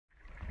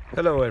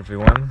Hello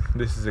everyone,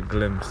 this is a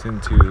glimpse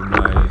into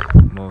my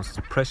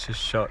most precious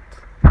shot,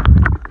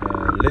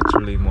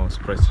 literally most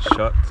precious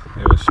shot.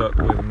 It was shot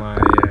with my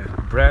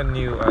brand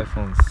new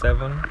iPhone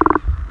 7,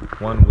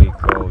 1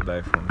 week old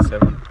iPhone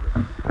 7,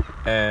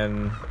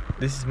 and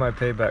this is my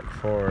payback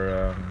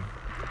for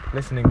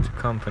listening to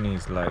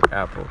companies like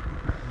Apple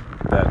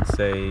that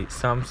say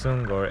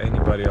Samsung or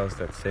anybody else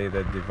that say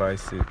that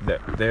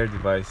their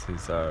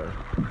devices are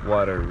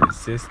water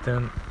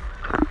resistant.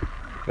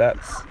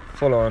 That's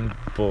full-on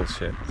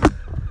bullshit.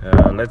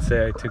 Let's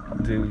say I took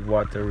the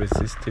water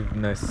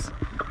resistiveness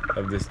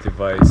of this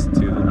device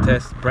to the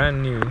test,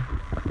 brand new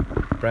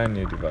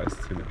device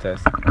to the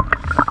test,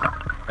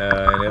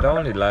 and it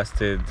only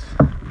lasted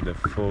the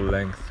full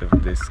length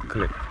of this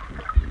clip,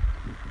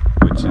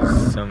 which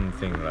is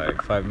something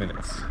like 5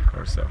 minutes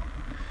or so.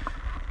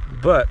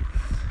 But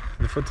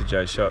the footage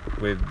I shot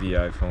with the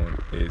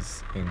iPhone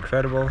is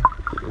incredible.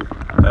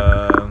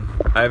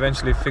 I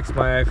eventually fixed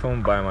my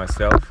iPhone by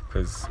myself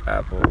because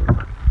Apple,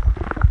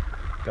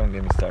 don't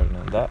get me started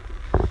on that,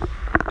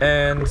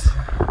 and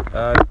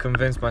I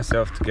convinced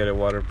myself to get a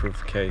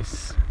waterproof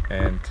case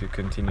and to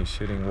continue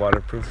shooting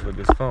waterproof with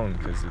this phone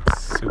because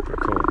it's super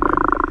cool,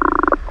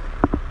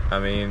 man. I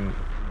mean,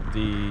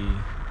 the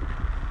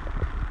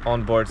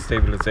onboard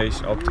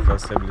stabilization, optical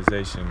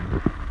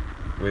stabilization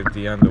with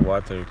the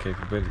underwater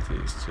capability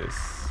is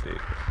just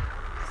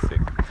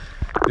sick.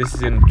 This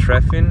is in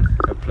Treffin,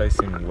 a place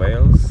in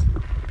Wales.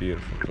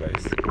 Beautiful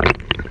place.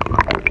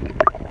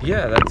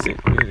 Yeah, that's it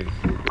really.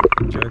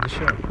 Enjoy the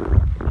show.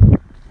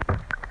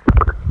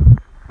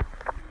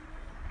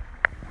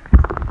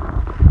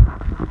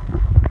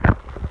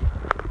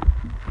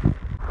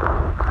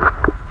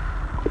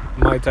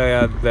 Might I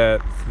add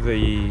that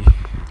the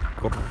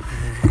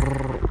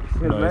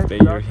noise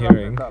that you're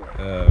hearing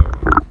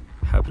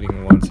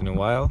happening once in a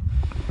while,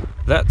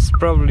 that's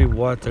probably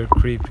water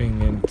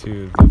creeping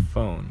into the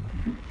phone.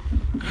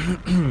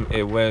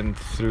 It went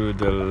through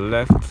the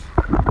left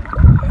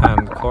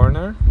hand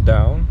corner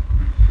down,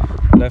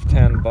 left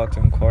hand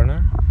bottom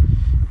corner,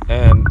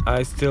 and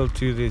I still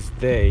to this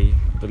day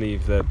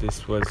believe that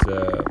this was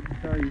a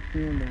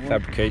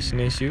fabrication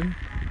issue,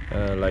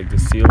 like the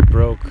seal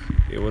broke.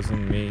 It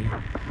wasn't me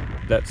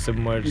that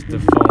submerged the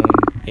phone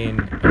in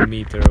a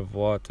meter of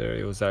water.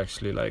 It was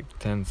actually like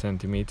 10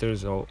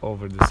 centimeters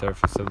over the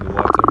surface of the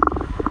water.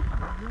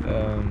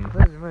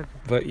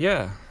 But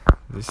yeah,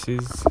 this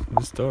is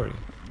the story.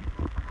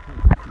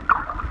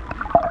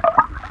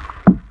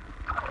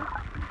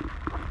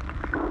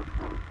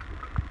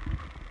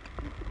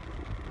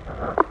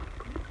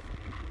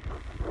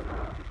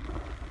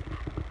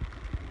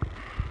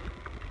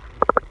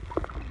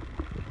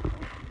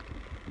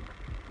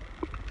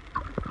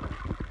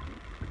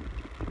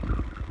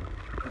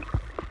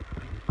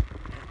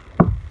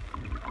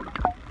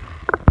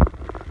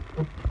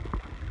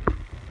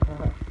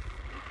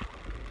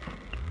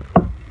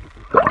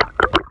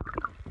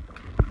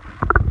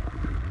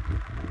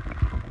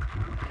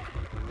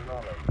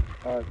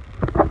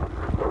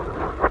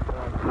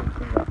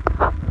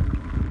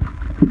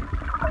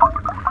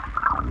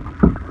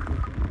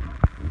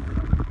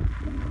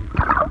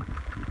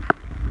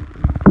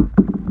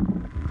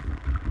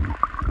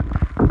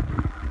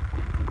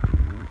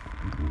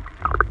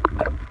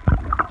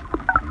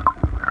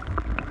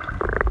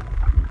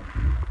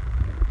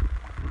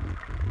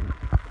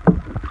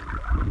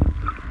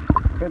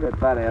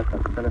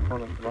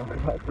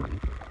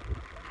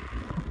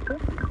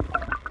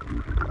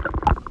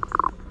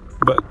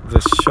 But the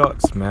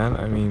shots, man,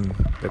 I mean,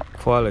 the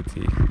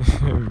quality,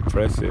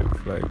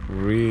 impressive, like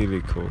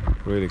really cool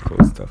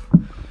stuff.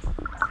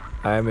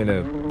 I'm in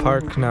a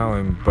park now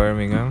in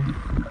Birmingham.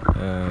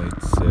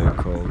 It's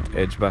called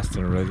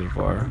Edgbaston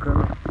Reservoir,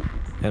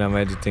 and I'm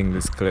editing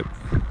this clip.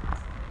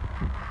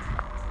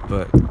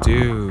 But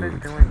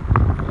dude,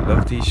 I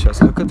love these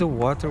shots. Look at the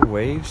water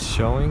waves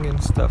showing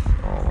and stuff.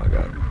 Oh my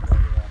god,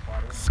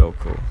 so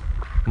cool.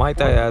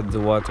 Might I add, the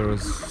water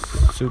was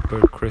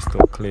super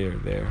crystal clear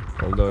there,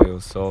 although it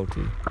was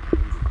salty.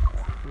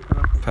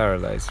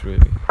 Parallax,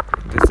 really.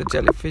 There's a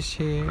jellyfish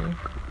here.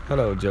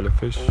 Hello,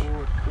 jellyfish.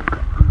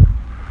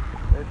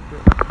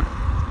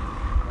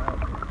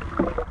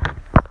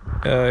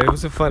 It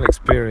was a fun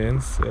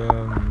experience.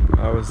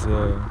 I was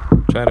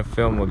trying to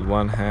film with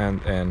one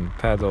hand and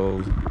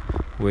paddle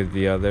with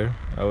the other.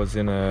 I was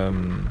in a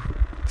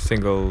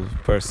single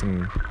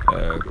person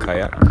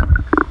kayak,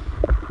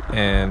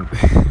 and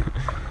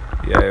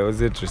yeah, it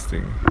was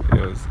interesting.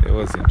 It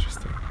was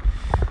interesting.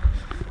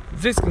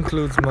 This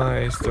concludes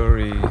my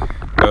story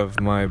of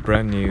my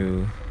brand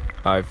new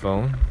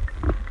iPhone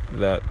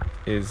that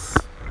is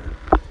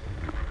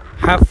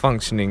half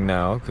functioning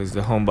now because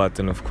the home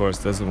button of course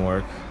doesn't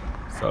work,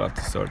 so I'll have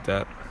to sort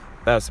that.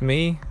 That's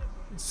me.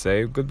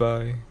 Say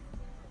goodbye.